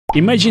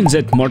Imagine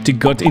that Morty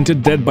got into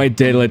Dead by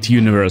Daylight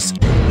universe.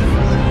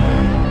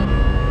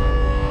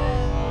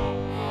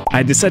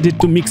 I decided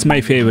to mix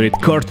my favorite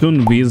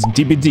cartoon with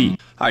DBD.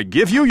 I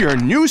give you your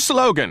new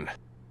slogan.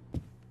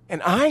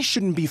 And I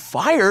shouldn't be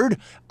fired.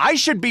 I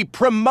should be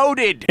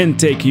promoted. And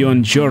take you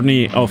on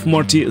journey of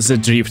Morty the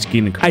Drift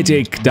King. I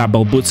take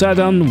double boots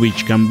add-on,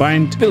 which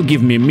combined will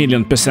give me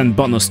 1,000,000%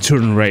 bonus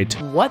turn rate.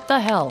 What the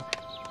hell?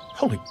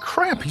 Holy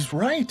crap, he's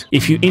right.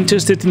 If you're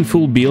interested in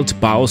full build,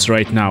 pause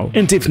right now.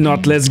 And if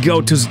not, let's go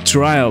to the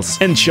trials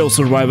and show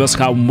survivors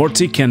how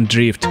Morty can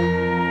drift.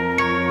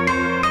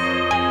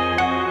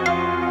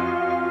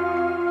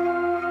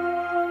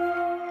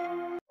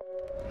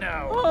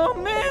 Oh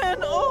man!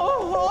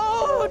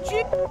 Oh,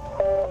 gee.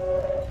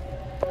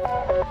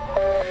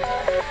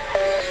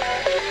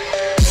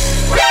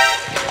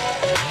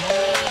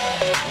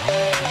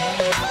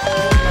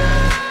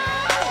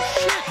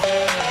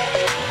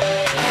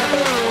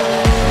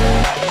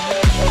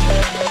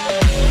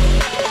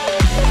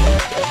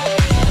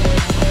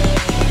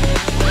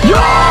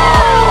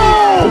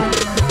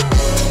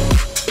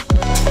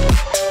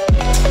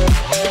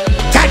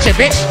 Gotcha,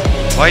 bitch!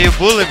 Why you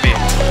bullying me?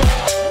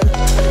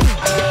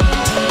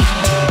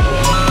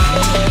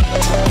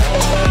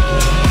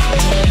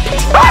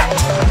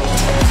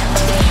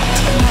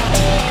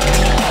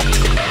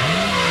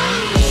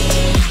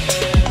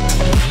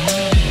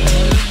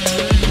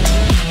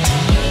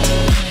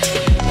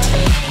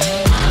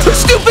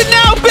 Stupid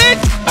now,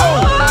 bitch!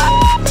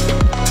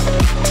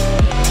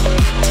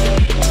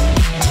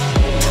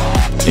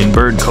 In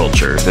bird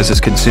culture, this is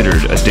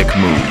considered a dick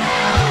move.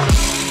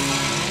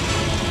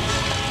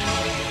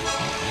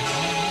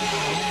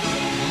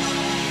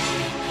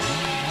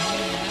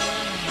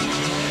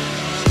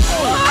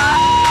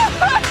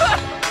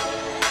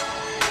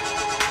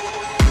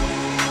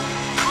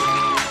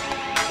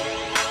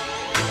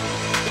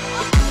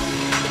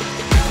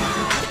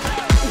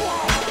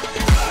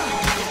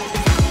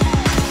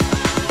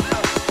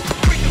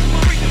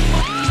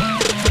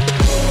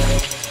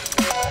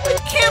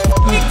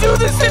 Do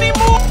this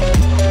anymore!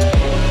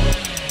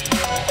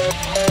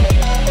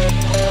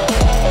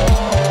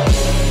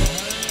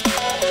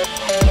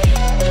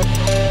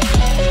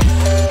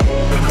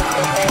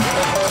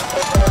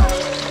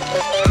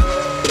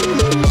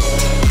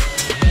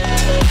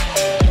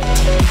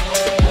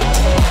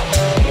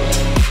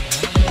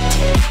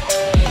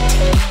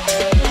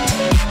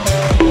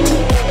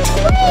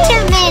 Wait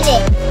a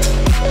minute!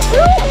 Who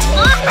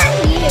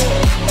are you?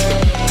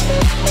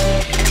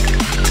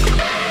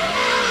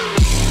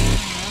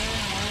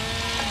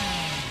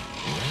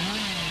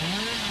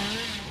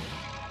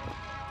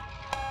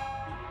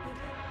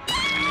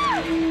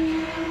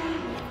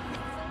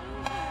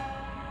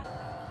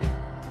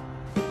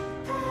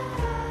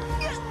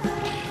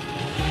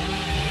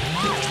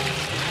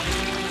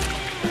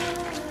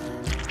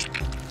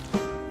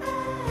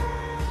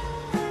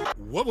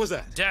 What was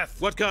that? Death.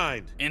 What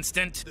kind?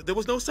 Instant. There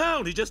was no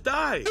sound. He just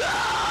died.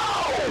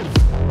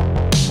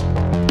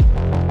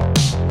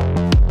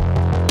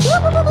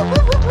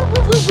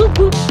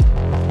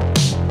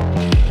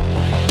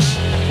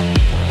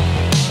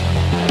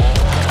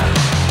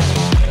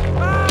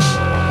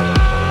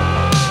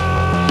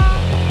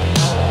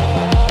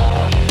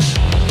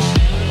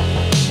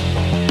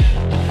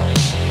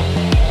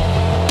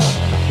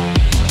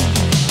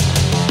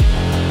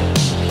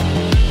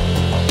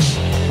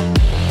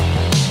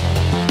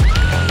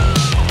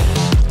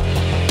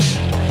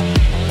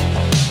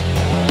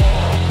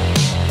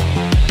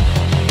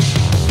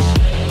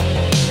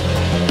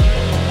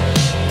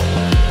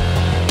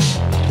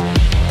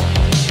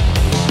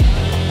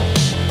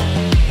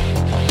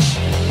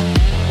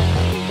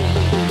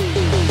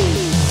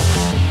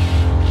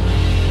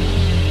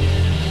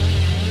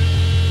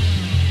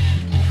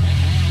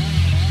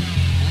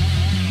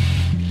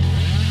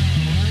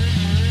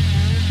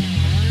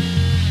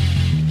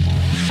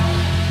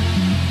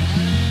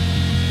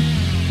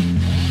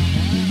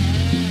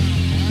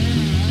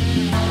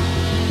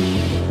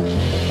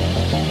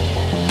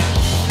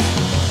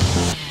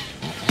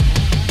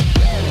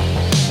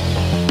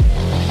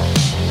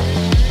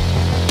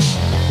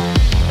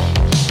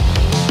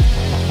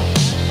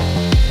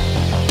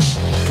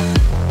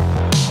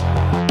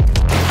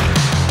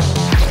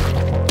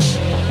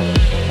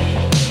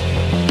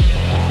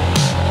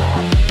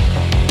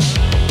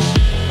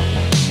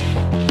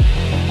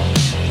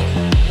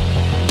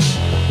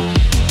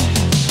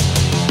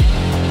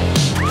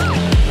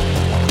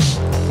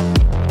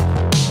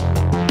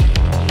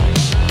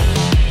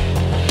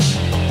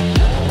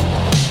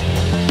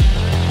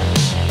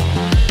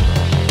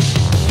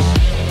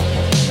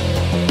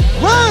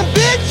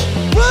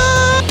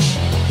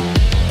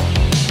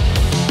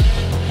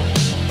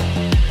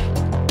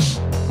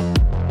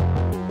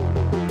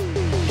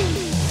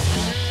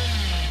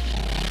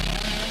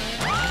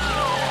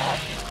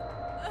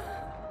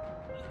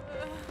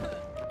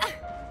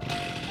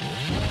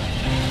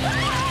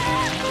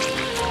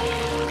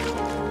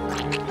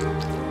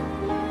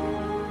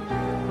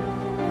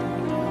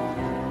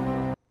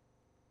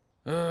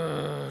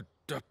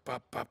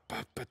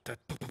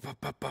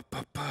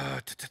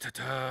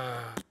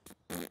 Pa-pa-pa-pa-pa-ta-ta-ta-ta.